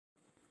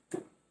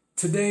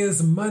Today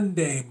is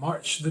Monday,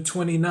 March the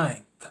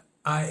 29th.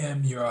 I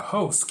am your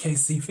host,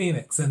 KC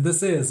Phoenix, and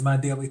this is my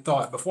daily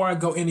thought. Before I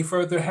go any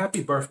further,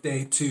 happy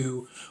birthday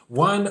to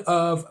one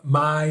of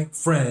my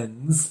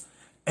friends.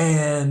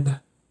 And,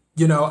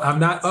 I'm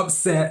not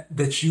upset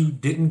that you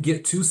didn't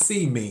get to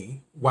see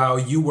me while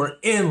you were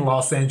in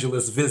Los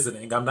Angeles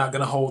visiting. I'm not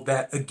going to hold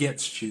that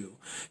against you.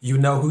 You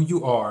know who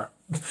you are.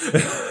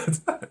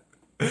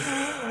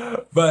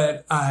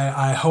 But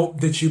I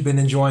hope that you've been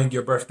enjoying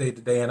your birthday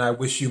today, and I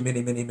wish you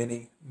many, many,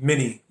 many,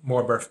 many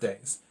more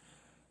birthdays.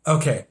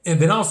 Okay, and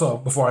then also,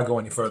 before I go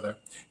any further,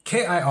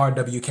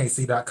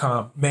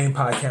 KIRWKC.com, main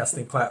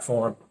podcasting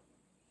platform.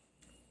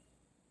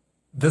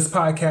 This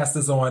podcast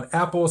is on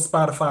Apple,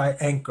 Spotify,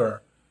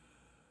 Anchor,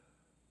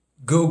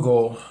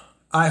 Google,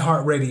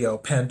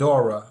 iHeartRadio,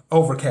 Pandora,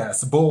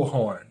 Overcast,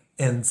 Bullhorn,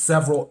 and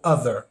several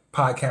other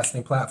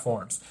podcasting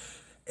platforms.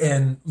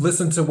 And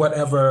listen to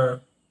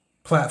whatever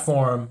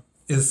platform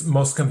is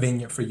most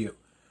convenient for you.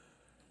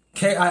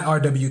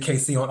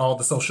 KIRWKC on all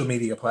the social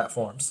media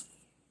platforms.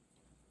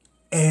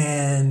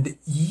 And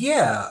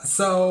yeah,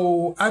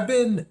 so I've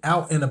been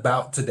out and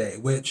about today,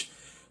 which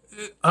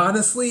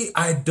honestly,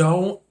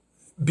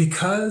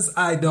 because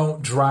I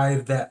don't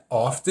drive that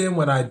often.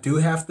 When I do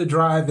have to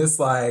drive, it's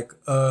like,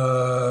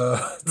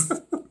 but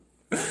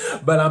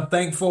I'm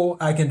thankful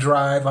I can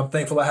drive. I'm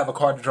thankful I have a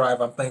car to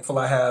drive. I'm thankful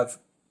I have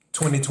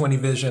 20/20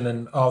 vision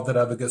and all that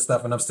other good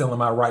stuff. And I'm still in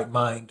my right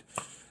mind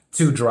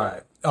to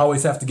drive. I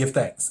always have to give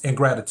thanks and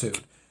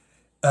gratitude.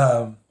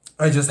 I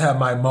just have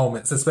my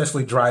moments,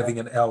 especially driving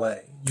in LA.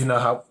 You know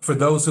how, for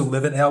those who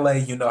live in LA,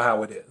 you know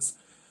how it is.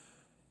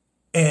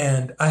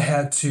 And I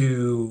had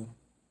to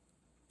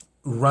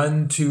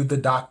run to the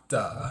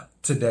doctor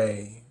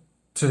today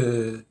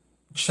to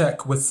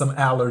check with some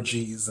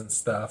allergies and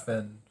stuff.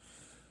 And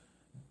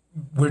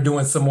we're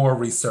doing some more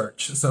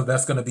research. So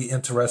that's going to be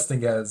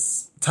interesting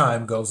as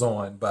time goes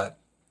on. But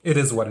it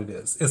is what it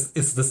is.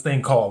 It's this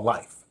thing called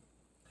life.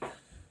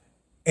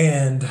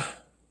 And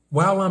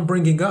while I'm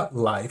bringing up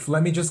life,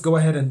 let me just go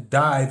ahead and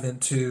dive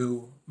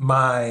into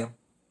my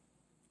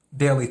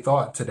daily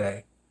thought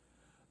today.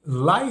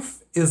 Life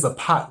is a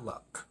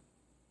potluck.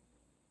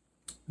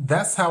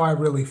 That's how I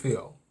really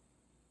feel.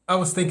 I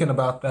was thinking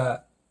about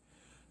that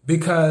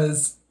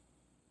because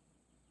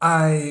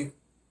I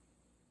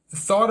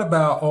thought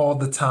about all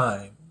the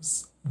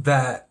times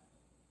that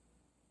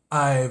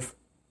I've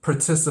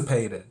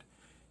participated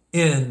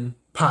in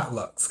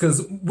potlucks,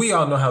 because we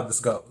all know how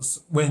this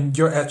goes. When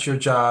you're at your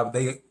job,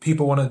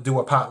 people want to do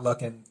a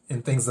potluck and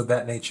things of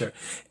that nature.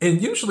 And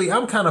usually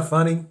I'm kind of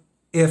funny.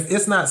 If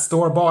it's not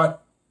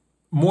store-bought,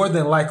 more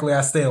than likely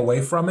I stay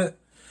away from it.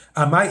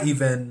 I might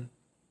even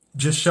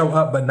just show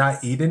up but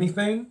not eat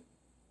anything.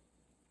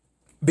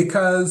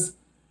 Because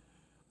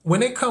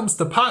when it comes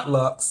to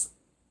potlucks,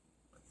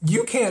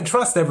 you can't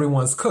trust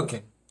everyone's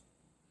cooking.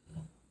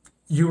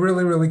 You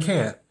really, really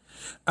can't.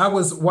 I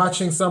was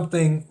watching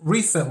something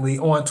recently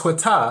on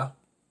Twitter,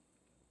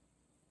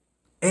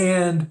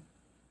 and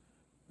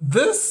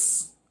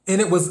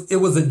it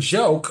was a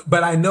joke,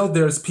 but I know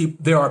there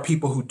are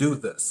people who do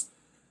this.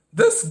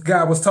 This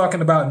guy was talking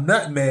about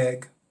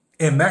nutmeg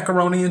and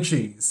macaroni and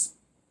cheese.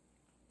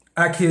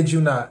 I kid you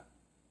not.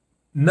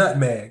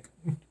 Nutmeg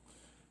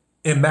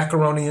and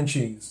macaroni and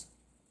cheese.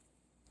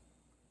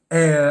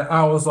 And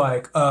I was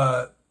like,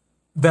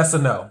 that's a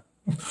no.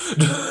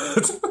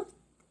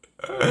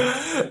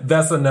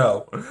 That's a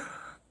no.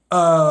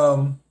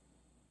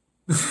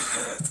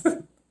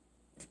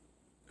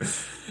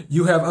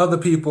 You have other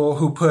people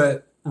who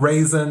put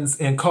raisins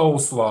in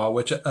coleslaw,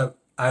 which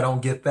I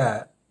don't get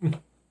that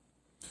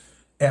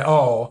at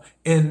all.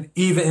 And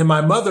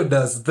my mother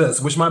does this,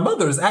 which my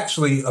mother is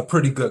actually a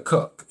pretty good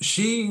cook.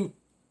 She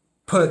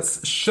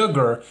puts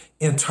sugar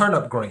in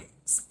turnip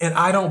greens, and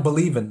I don't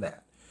believe in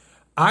that.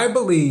 I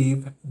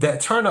believe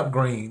that turnip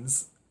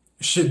greens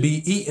should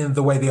be eaten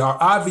the way they are.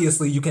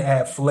 Obviously, you can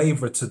add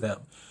flavor to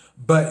them,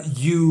 but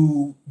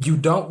you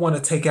don't want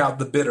to take out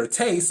the bitter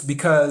taste,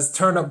 because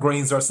turnip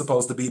greens are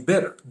supposed to be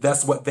bitter.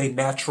 That's what they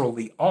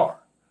naturally are.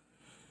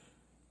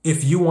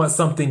 If you want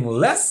something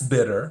less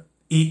bitter,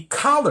 eat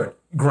collard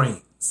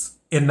greens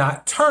and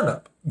not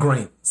turnip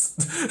greens,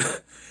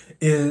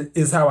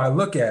 is how I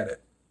look at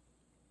it.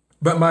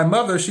 But my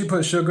mother, she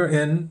put sugar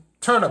in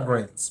turnip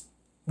greens,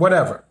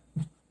 whatever.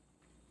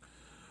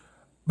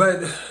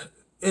 But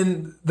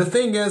and the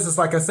thing is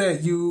like I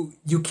said, you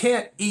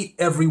can't eat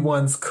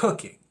everyone's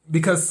cooking,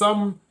 because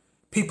some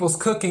people's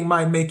cooking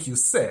might make you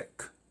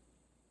sick.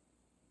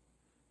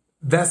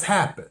 That's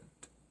happened.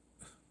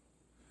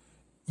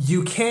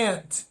 You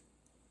can't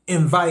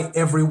invite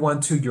everyone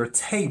to your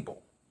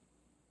table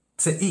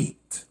to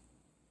eat.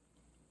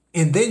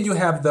 And then you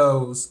have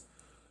those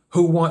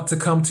who want to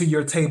come to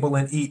your table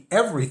and eat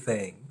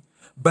everything,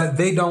 but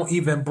they don't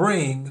even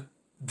bring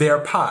their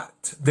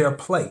pot, their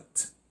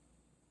plate,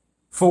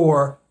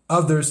 for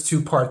others to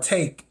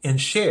partake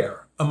and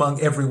share among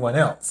everyone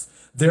else.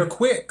 They're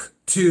quick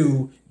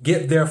to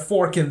get their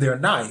fork and their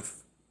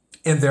knife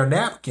and their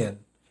napkin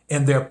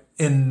and a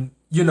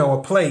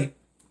plate,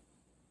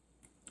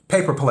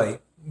 paper plate,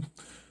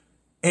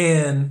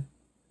 and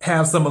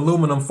have some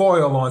aluminum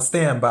foil on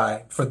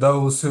standby for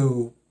those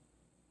who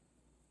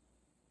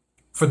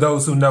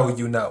know,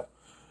 you know.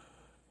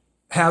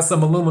 Have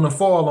some aluminum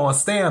foil on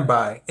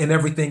standby and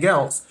everything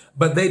else,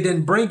 but they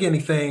didn't bring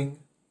anything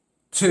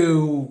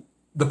to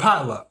the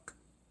potluck.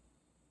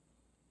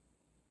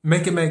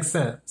 Make it make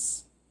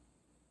sense.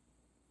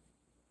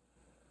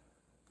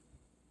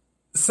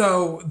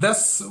 So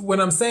that's when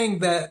I'm saying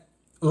that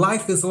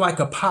life is like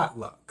a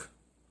potluck.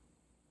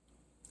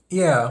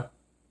 Yeah,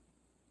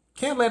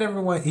 can't let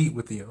everyone eat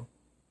with you.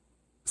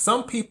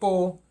 Some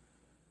people,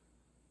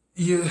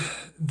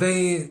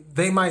 they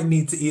might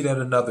need to eat at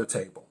another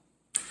table.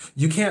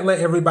 You can't let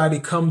everybody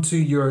come to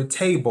your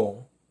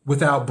table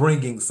without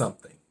bringing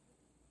something.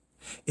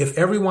 If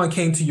everyone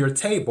came to your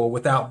table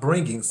without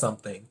bringing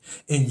something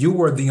and you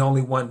were the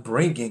only one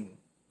bringing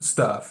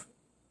stuff,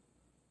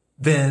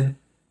 then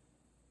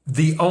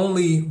the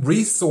only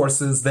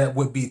resources that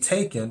would be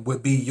taken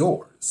would be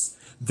yours.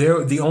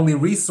 The only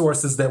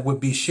resources that would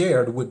be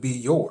shared would be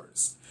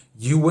yours.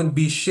 You wouldn't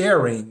be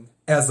sharing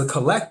as a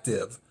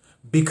collective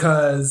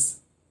because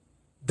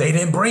they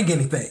didn't bring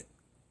anything.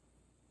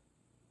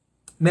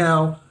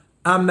 Now,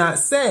 I'm not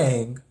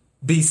saying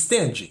be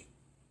stingy.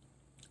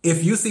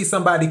 If you see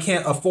somebody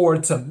can't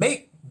afford to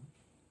make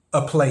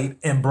a plate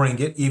and bring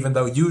it, even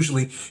though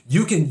usually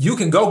you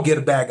can go get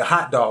a bag of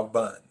hot dog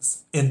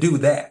buns and do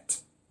that.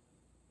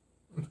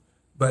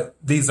 But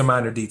these are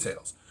minor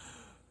details.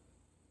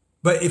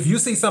 But if you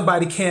see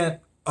somebody can't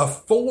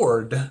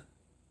afford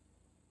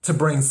to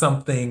bring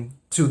something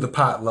to the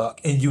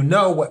potluck and you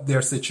know what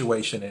their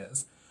situation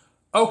is,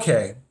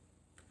 okay.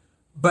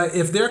 But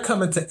if they're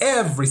coming to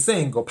every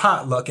single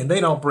potluck and they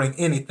don't bring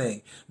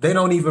anything, they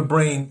don't even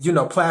bring,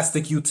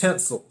 plastic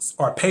utensils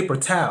or paper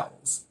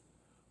towels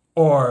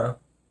or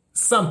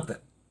something,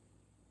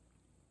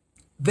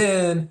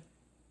 then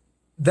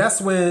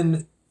that's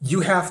when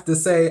you have to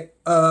say,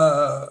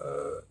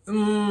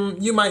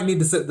 you might need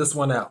to sit this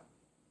one out.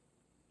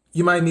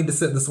 You might need to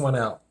sit this one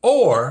out.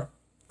 Or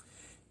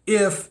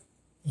if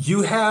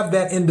you have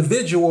that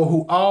individual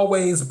who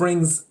always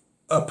brings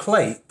a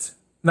plate,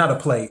 not a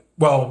plate,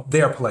 well,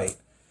 their plate,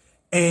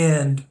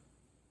 and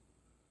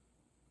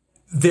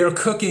their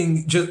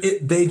cooking,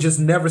 they just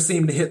never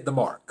seem to hit the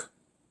mark.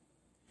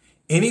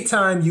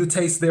 Anytime you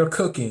taste their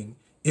cooking,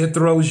 it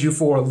throws you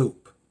for a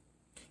loop.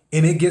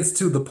 And it gets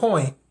to the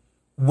point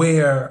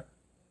where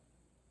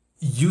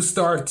you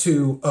start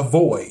to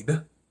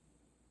avoid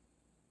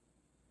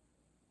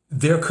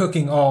their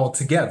cooking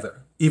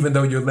altogether, even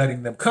though you're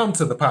letting them come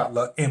to the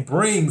potluck and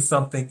bring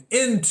something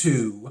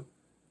into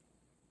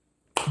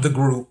the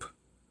group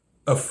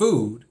of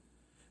food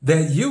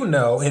that you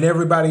know and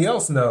everybody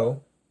else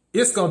know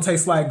it's going to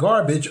taste like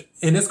garbage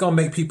and it's going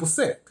to make people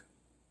sick.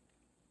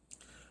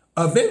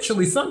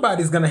 Eventually,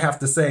 somebody's going to have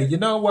to say, you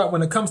know what,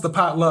 when it comes to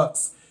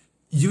potlucks,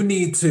 you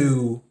need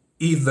to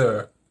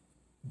either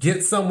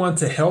get someone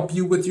to help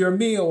you with your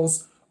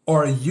meals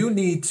or you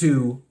need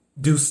to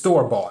do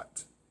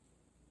store-bought.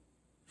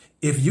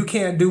 If you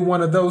can't do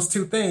one of those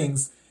two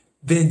things,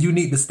 then you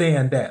need to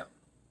stand down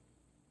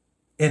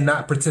and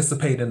not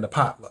participate in the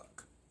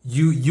potluck.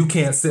 You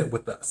can't sit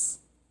with us.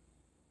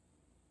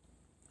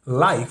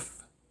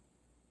 Life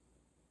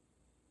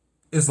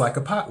is like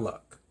a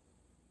potluck.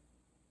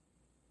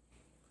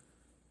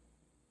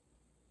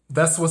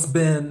 That's what's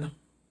been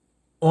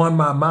on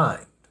my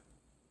mind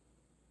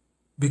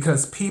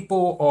because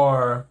people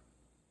are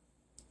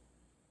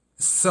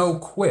so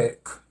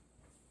quick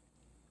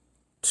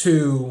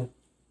to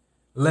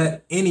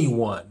let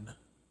anyone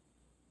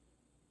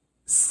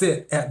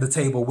sit at the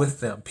table with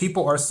them.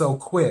 People are so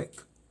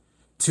quick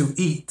to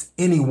eat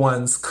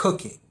anyone's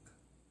cooking.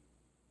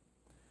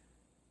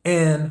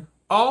 And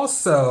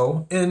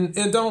also, and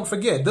don't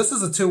forget, this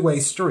is a two-way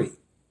street.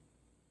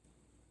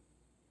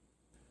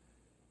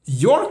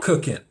 Your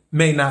cooking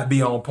may not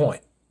be on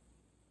point.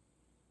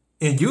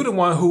 And you're the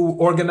one who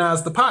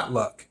organized the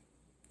potluck.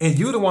 And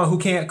you're the one who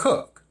can't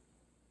cook.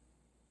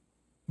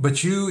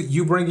 But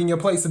you bringing your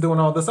plates and doing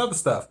all this other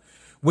stuff.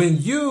 When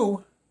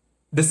you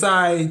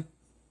decide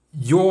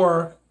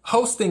you're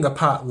hosting a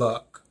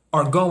potluck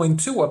or going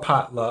to a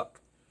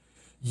potluck,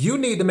 you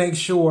need to make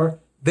sure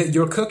that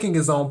your cooking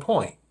is on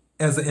point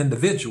as an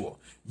individual.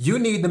 You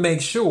need to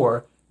make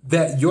sure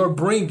that you're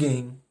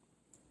bringing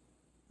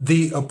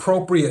the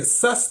appropriate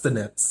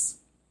sustenance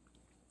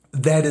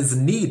that is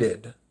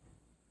needed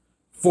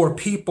for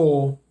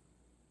people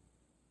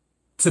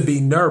to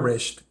be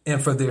nourished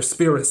and for their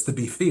spirits to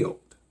be filled.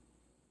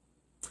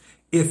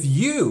 If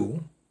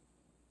you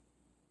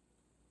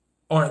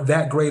aren't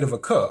that great of a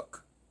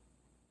cook,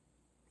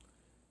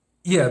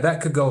 yeah,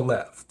 that could go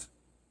left.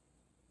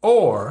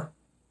 Or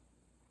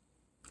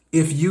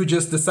if you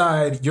just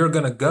decide you're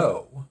going to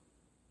go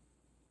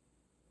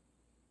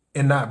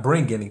and not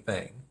bring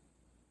anything,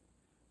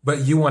 but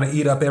you want to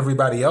eat up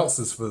everybody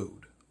else's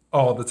food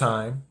all the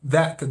time,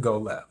 that could go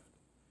left.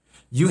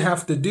 You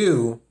have to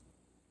do,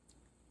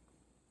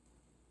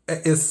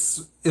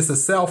 it's a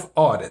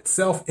self-audit,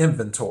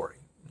 self-inventory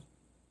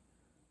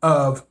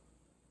of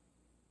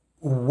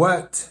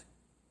what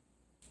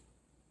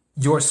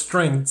your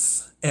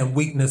strengths and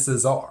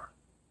weaknesses are,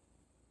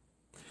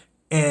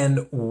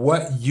 and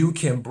what you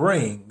can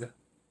bring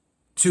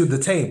to the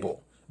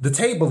table. The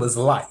table is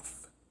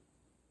life,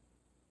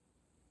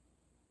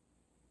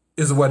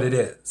 is what it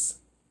is.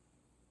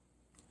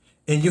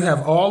 And you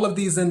have all of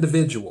these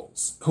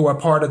individuals who are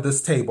part of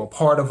this table,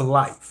 part of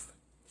life.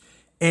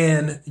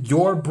 And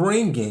you're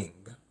bringing,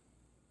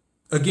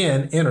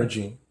 again,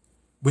 energy,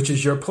 which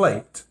is your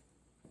plate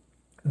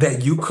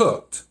that you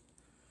cooked,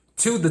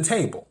 to the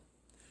table.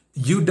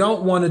 You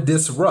don't want to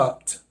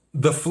disrupt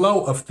the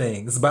flow of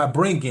things by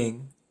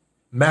bringing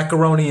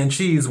macaroni and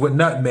cheese with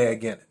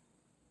nutmeg in it.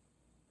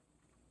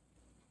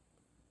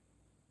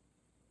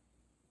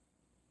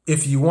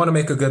 If you want to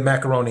make a good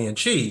macaroni and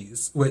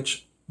cheese,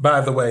 which,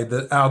 by the way,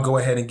 I'll go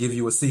ahead and give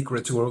you a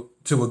secret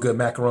to a good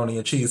macaroni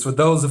and cheese. For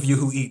those of you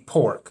who eat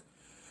pork,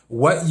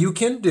 what you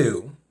can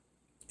do,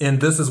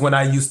 and this is when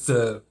I used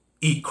to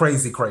eat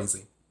crazy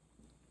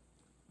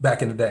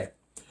back in the day,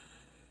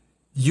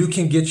 you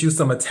can get you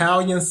some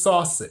Italian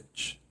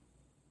sausage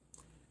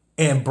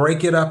and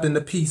break it up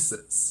into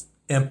pieces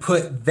and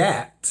put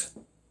that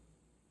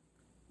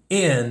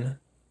in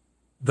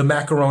the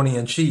macaroni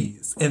and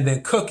cheese and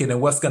then cook it.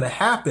 And what's going to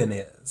happen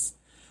is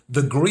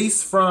the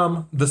grease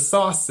from the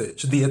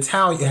sausage, it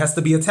has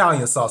to be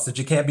Italian sausage.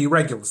 It can't be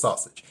regular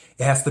sausage.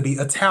 It has to be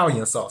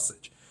Italian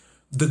sausage.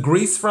 The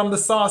grease from the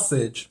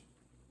sausage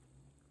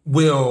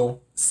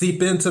will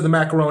seep into the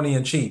macaroni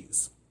and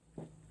cheese,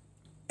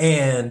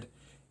 and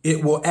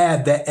it will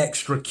add that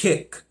extra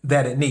kick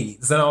that it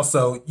needs. And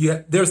also,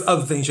 there's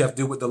other things you have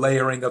to do with the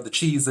layering of the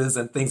cheeses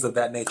and things of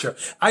that nature.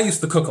 I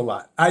used to cook a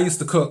lot. I used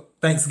to cook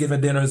Thanksgiving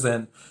dinners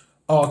and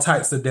all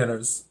types of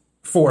dinners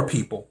for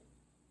people.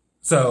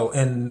 So,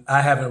 and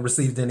I haven't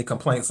received any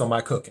complaints on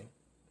my cooking.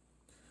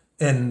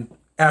 And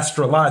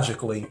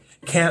astrologically,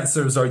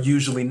 Cancers are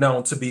usually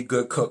known to be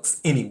good cooks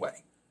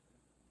anyway.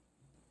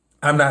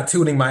 I'm not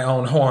tooting my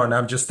own horn.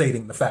 I'm just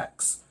stating the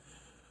facts.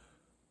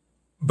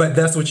 But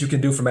that's what you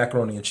can do for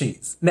macaroni and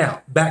cheese.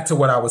 Now, back to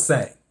what I was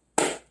saying.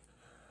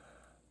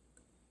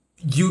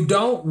 You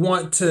don't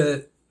want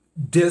to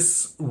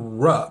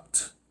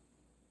disrupt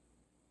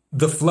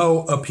the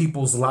flow of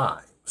people's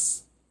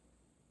lives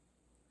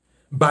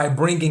by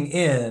bringing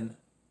in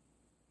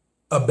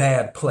a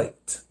bad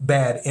plate,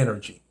 bad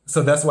energy.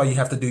 So that's why you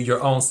have to do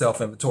your own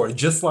self-inventory.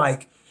 Just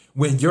like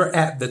when you're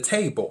at the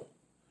table,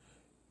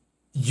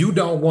 you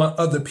don't want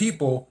other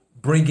people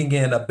bringing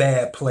in a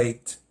bad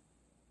plate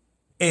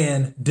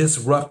and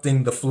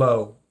disrupting the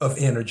flow of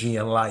energy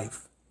in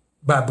life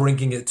by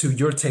bringing it to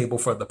your table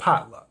for the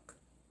potluck.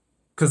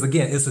 Because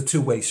again, it's a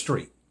two-way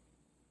street.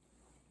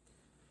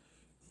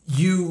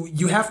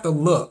 You have to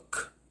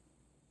look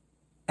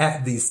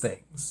at these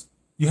things.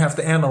 You have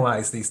to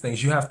analyze these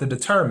things. You have to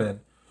determine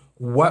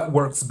what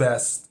works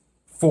best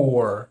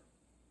for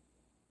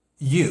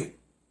you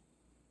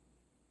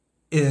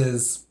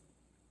is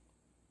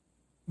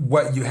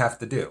what you have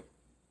to do.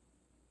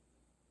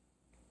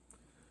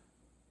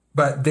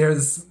 But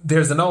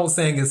there's an old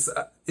saying is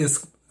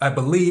I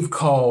believe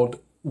called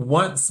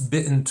once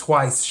bitten,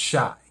 twice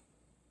shy.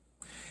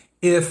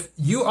 If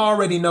you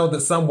already know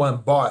that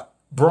someone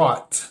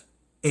brought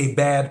a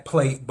bad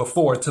plate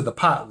before to the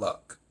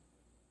potluck,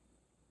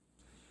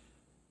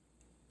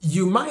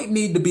 you might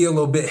need to be a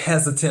little bit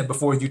hesitant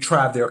before you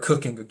try their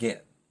cooking again,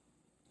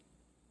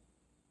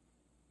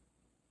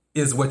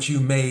 is what you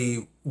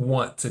may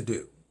want to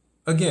do.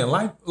 Again,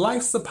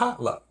 life's a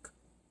potluck.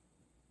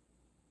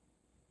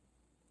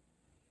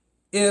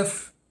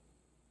 If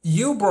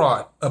you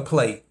brought a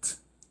plate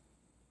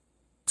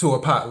to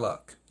a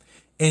potluck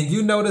and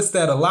you notice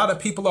that a lot of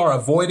people are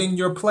avoiding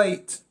your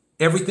plate,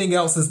 everything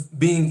else is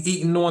being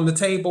eaten on the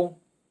table,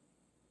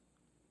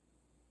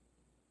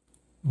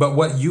 but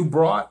what you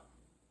brought,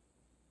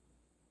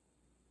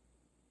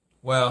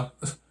 well,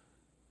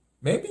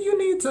 maybe you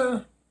need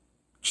to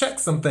check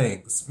some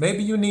things.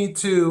 Maybe you need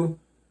to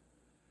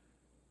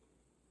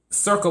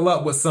circle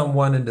up with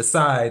someone and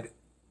decide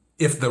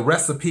if the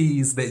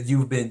recipes that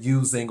you've been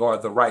using are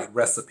the right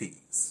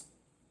recipes.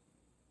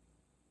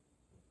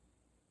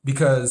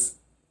 Because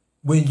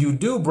when you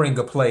do bring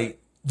a plate,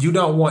 you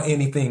don't want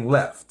anything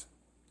left.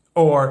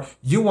 Or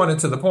you want it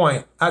to the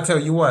point, I tell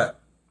you what,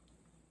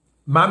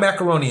 my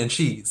macaroni and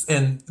cheese,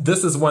 and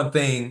this is one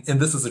thing, and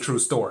this is a true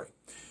story.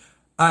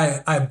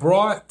 I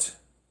brought,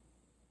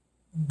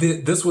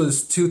 this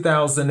was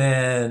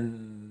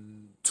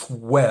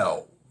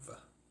 2012.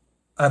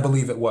 I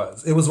believe it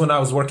was. It was when I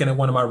was working at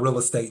one of my real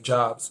estate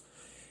jobs.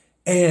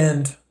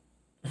 And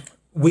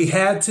we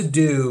had to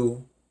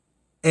do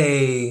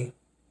a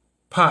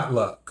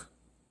potluck.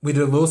 We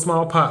did a little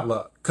small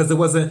potluck because it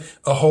wasn't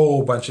a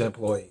whole bunch of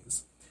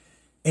employees.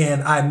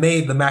 And I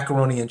made the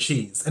macaroni and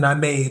cheese. And I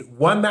made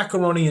one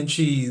macaroni and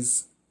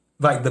cheese,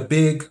 like the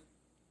big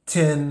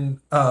tin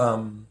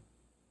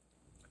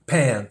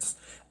pans.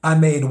 I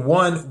made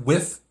one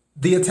with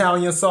the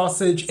Italian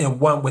sausage and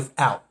one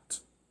without.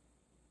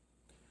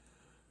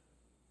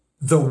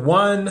 The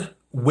one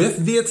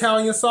with the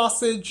Italian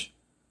sausage,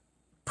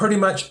 pretty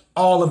much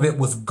all of it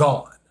was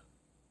gone.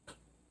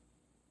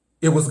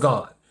 It was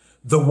gone.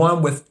 The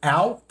one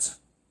without,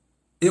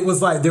 it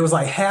was like there was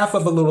like half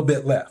of a little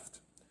bit left.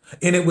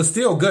 And it was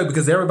still good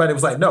because everybody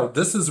was like, no,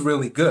 this is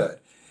really good.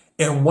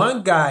 And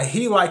one guy,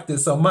 he liked it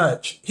so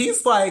much.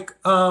 He's like,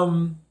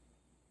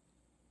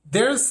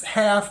 there's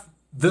half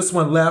this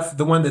one left,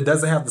 the one that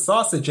doesn't have the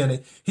sausage in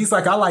it. He's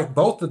like, I like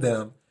both of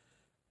them.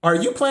 Are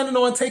you planning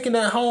on taking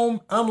that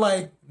home? I'm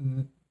like,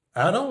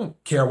 I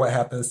don't care what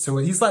happens to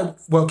it. He's like,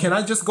 well, can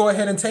I just go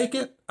ahead and take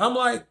it? I'm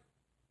like,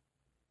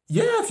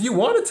 yeah, if you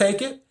want to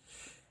take it.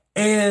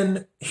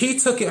 And he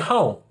took it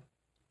home,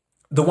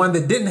 the one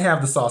that didn't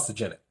have the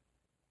sausage in it.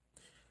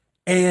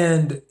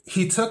 And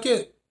he took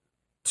it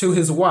to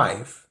his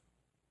wife.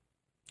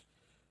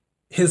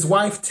 His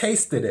wife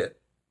tasted it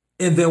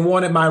and then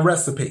wanted my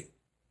recipe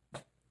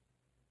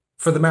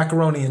for the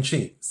macaroni and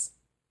cheese.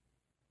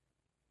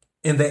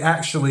 And they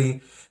asked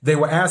me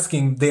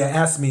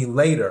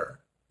later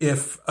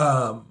if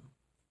I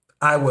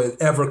would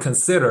ever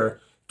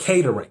consider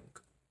catering,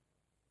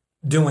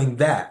 doing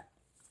that.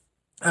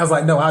 I was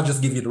like, no, I'll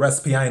just give you the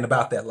recipe. I ain't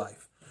about that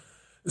life.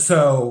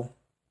 So,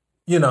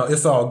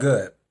 it's all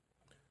good.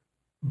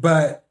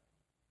 But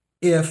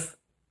if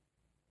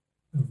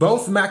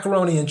both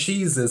macaroni and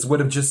cheeses would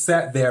have just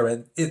sat there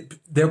and it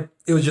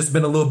would just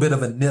been a little bit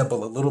of a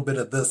nibble, a little bit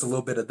of this, a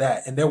little bit of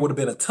that, and there would have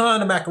been a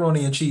ton of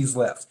macaroni and cheese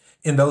left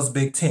in those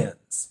big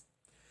tins.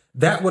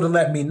 That would have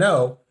let me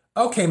know,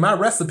 okay, my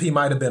recipe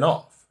might have been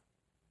off.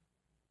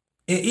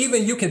 And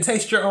even you can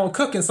taste your own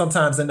cooking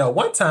sometimes and know.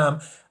 One time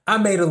I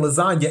made a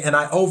lasagna and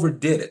I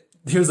overdid it.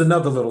 Here's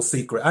another little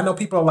secret. I know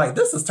people are like,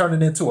 this is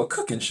turning into a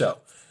cooking show.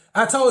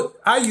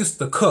 I used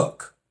to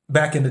cook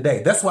back in the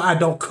day. That's why I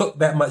don't cook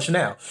that much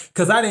now.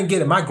 Because I didn't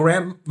get it. My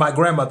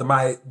grandmother,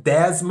 my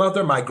dad's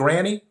mother, my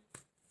granny,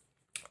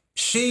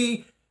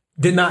 she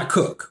did not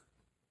cook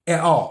at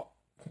all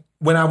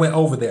when I went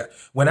over there.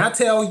 When I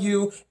tell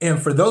you,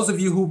 and for those of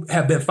you who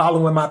have been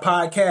following my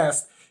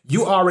podcast,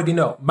 you already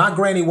know, my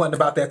granny wasn't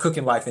about that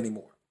cooking life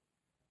anymore.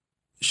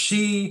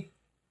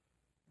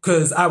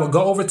 Because I would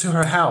go over to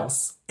her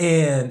house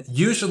and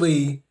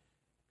usually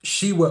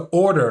she would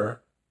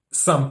order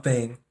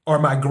something or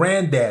my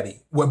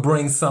granddaddy would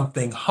bring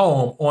something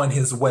home on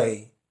his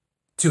way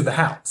to the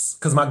house.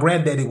 Because my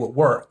granddaddy would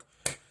work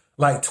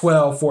like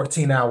 12,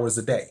 14 hours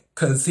a day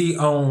because they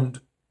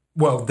owned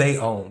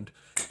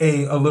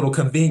a little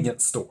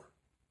convenience store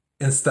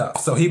and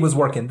stuff. So he was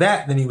working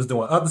that, then he was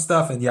doing other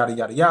stuff and yada,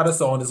 yada, yada.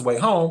 So on his way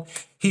home,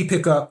 he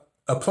picked up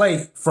a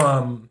plate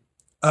from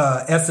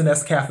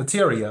S&S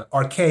Cafeteria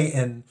or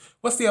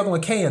what's the other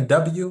one?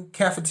 K&W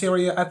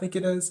Cafeteria, I think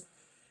it is.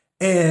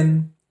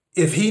 And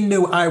if he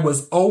knew I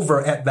was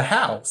over at the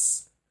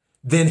house,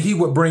 then he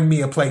would bring me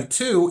a plate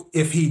too.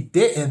 If he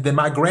didn't, then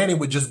my granny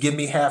would just give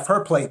me half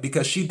her plate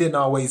because she didn't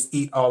always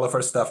eat all of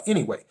her stuff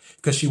anyway,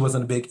 because she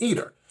wasn't a big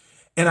eater.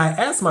 And I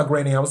asked my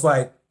granny, I was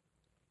like,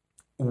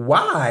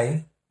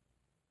 why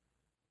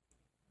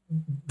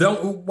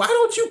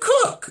don't you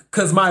cook?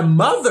 Because my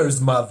mother's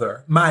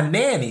mother, my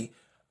nanny,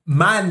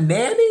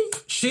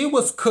 she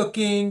was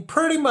cooking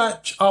pretty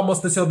much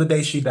almost until the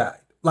day she died.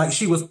 Like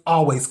she was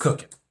always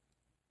cooking.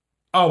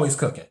 Always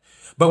cooking.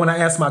 But when I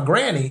asked my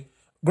granny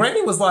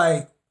was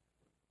like,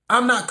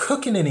 I'm not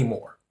cooking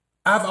anymore.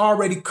 I've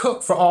already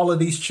cooked for all of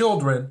these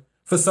children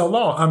for so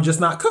long. I'm just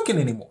not cooking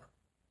anymore.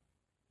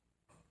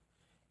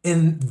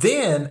 And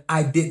then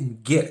I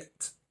didn't get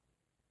it.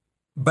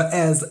 But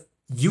as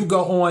you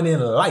go on in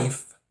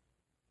life,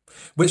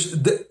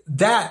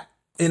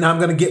 and I'm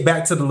going to get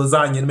back to the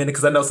lasagna in a minute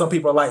because I know some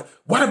people are like,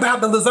 what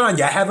about the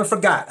lasagna? I haven't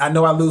forgot. I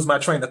know I lose my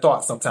train of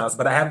thought sometimes,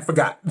 but I haven't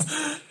forgot.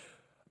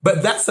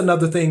 But that's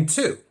another thing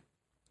too.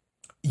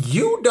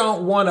 You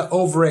don't want to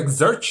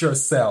overexert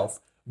yourself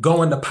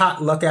going to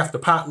potluck after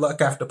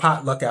potluck after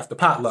potluck after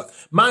potluck.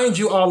 Mind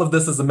you, all of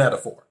this is a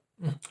metaphor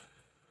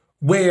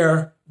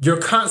where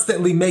you're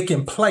constantly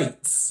making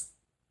plates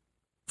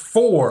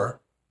for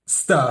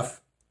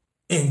stuff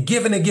and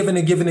giving and giving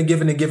and giving and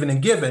giving and giving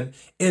and giving.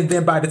 And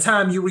then by the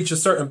time you reach a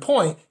certain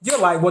point, you're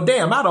like, well,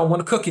 damn, I don't want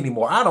to cook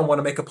anymore. I don't want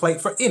to make a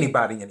plate for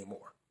anybody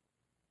anymore.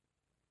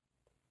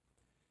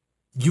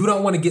 You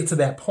don't want to get to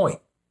that point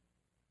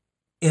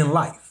in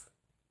life.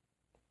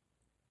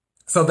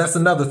 So that's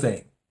another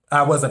thing.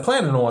 I wasn't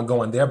planning on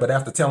going there, but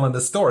after telling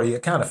the story,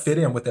 it kind of fit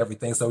in with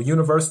everything. So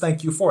universe,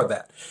 thank you for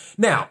that.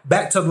 Now,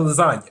 back to the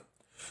lasagna.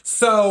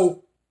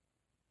 So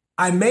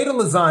I made a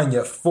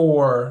lasagna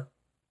for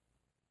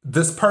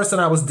this person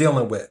I was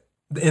dealing with.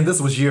 And this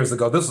was years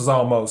ago. This was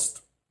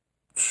almost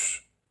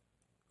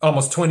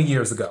 20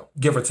 years ago,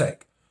 give or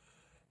take.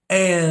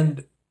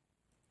 And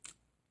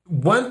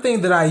one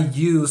thing that I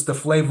use to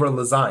flavor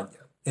lasagna,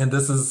 and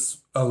this is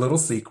a little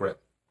secret,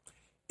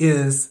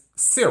 is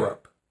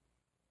syrup.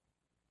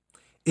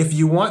 If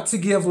you want to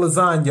give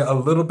lasagna a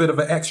little bit of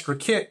an extra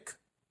kick,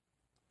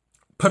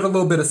 put a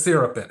little bit of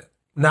syrup in it.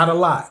 Not a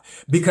lot.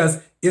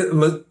 Because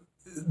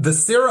the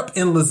syrup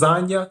in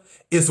lasagna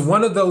is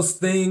one of those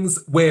things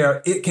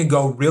where it can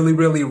go really,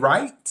 really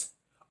right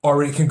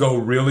or it can go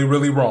really,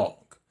 really wrong.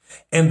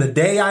 And the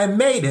day I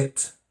made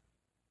it,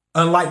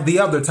 unlike the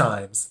other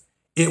times,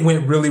 it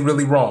went really,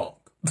 really wrong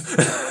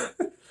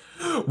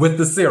with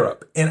the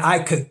syrup. And I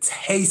could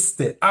taste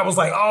it. I was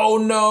like, oh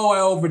no, I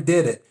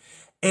overdid it.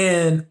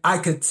 And I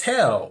could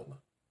tell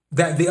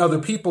that the other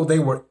people, they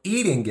were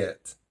eating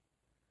it.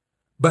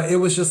 But it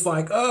was just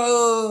like,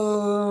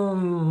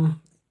 oh,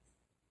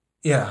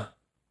 yeah.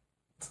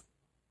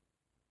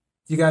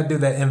 You got to do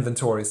that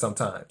inventory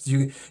sometimes.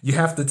 You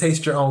have to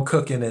taste your own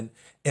cooking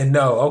and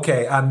know,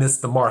 okay, I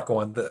missed the mark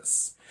on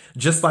this.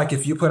 Just like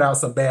if you put out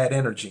some bad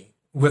energy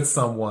with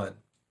someone,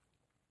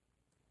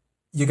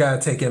 you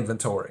got to take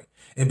inventory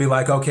and be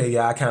like, okay,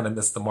 yeah, I kind of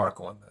missed the mark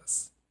on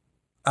this.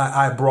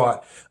 I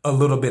brought a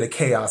little bit of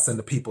chaos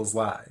into people's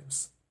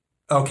lives.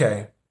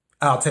 Okay,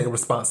 I'll take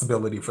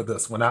responsibility for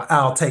this one.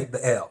 I'll take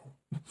the L,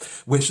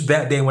 which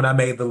that day when I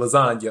made the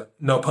lasagna,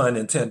 no pun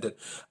intended,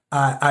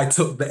 I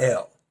took the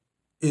L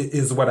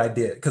is what I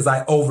did because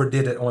I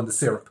overdid it on the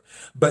syrup.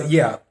 But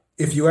yeah,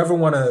 if you ever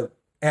want to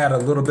add a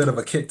little bit of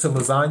a kick to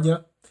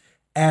lasagna,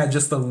 add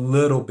just a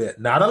little bit,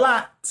 not a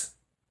lot,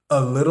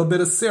 a little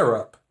bit of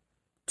syrup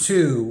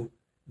to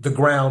the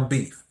ground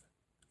beef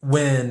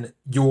when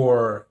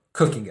you're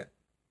cooking it.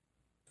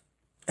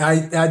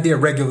 I did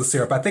regular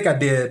syrup. I think I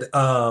did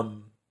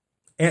Aunt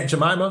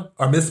Jemima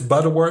or Miss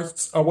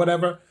Butterworth's or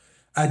whatever.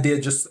 I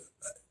did just,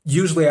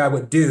 usually I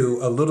would do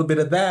a little bit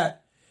of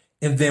that.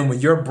 And then when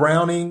you're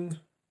browning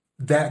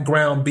that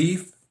ground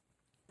beef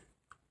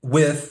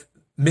with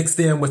mixed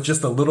in with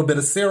just a little bit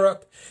of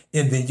syrup,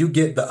 and then you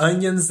get the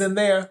onions in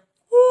there.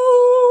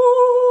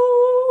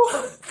 Ooh.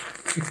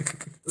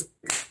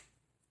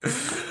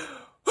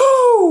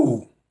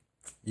 Ooh.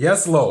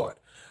 Yes, Lord.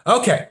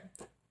 Okay.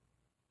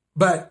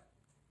 But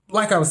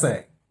like I was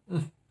saying,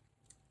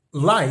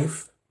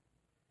 life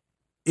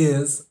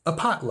is a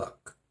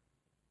potluck.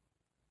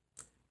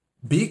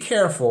 Be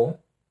careful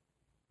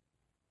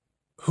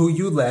who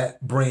you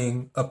let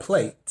bring a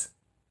plate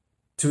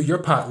to your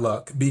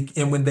potluck.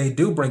 And when they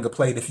do bring a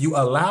plate, if you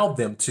allow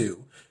them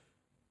to,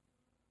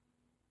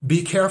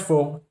 be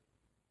careful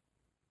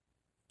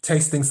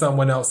tasting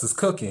someone else's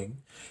cooking,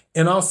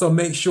 and also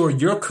make sure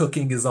your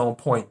cooking is on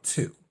point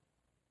too.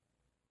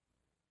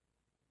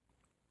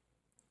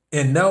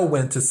 And know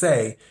when to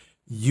say,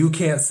 you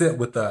can't sit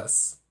with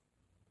us,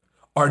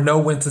 or know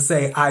when to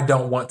say, I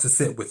don't want to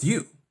sit with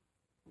you,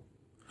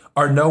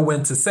 or know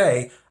when to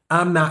say,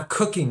 I'm not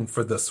cooking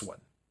for this one.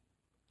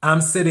 I'm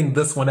sitting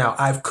this one out.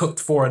 I've cooked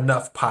for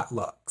enough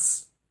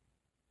potlucks.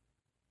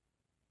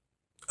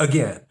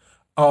 Again,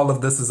 all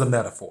of this is a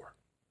metaphor.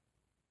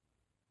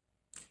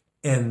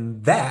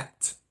 And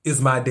that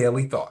is my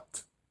daily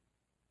thought.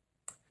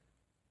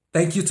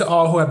 Thank you to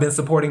all who have been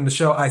supporting the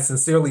show. I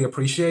sincerely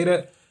appreciate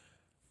it.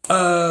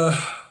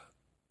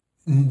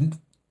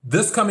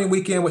 This coming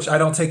weekend, which I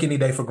don't take any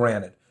day for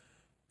granted,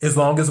 as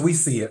long as we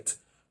see it,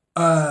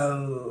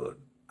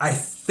 I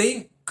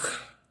think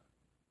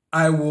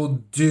I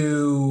will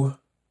do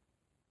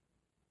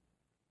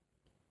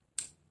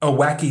a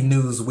wacky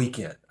news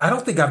weekend. I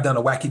don't think I've done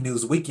a wacky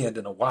news weekend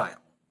in a while.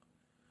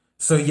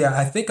 So yeah,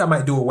 I think I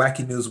might do a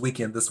wacky news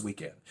weekend this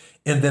weekend.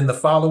 And then the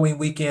following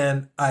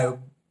weekend, I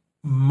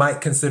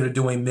might consider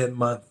doing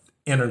mid-month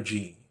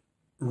energy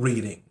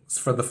readings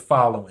for the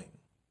following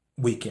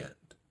weekend.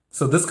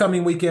 So this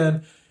coming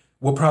weekend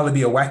will probably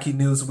be a wacky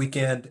news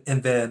weekend.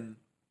 And then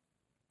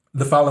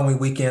the following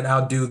weekend,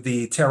 I'll do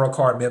the tarot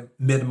card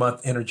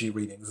mid-month energy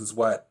readings is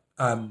what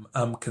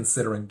I'm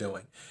considering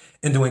doing.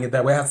 And doing it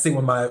that way, I have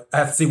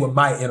to see what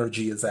my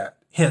energy is at.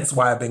 Hence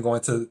why I've been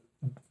going to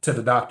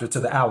the doctor, to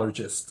the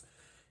allergist,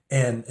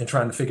 and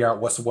trying to figure out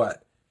what's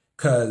what.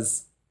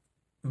 Because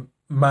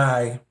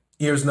my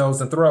ears,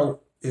 nose, and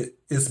throat,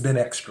 it's been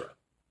extra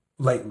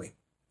lately.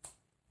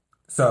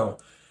 So,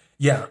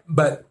 yeah.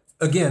 But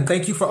again,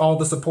 thank you for all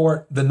the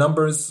support. The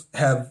numbers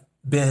have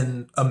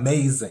been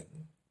amazing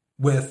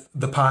with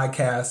the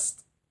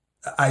podcast.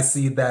 I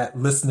see that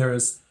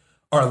listeners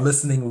are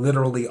listening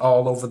literally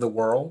all over the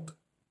world.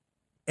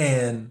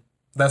 And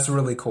that's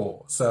really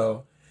cool.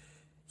 So,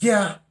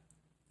 yeah.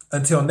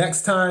 Until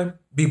next time,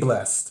 be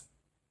blessed.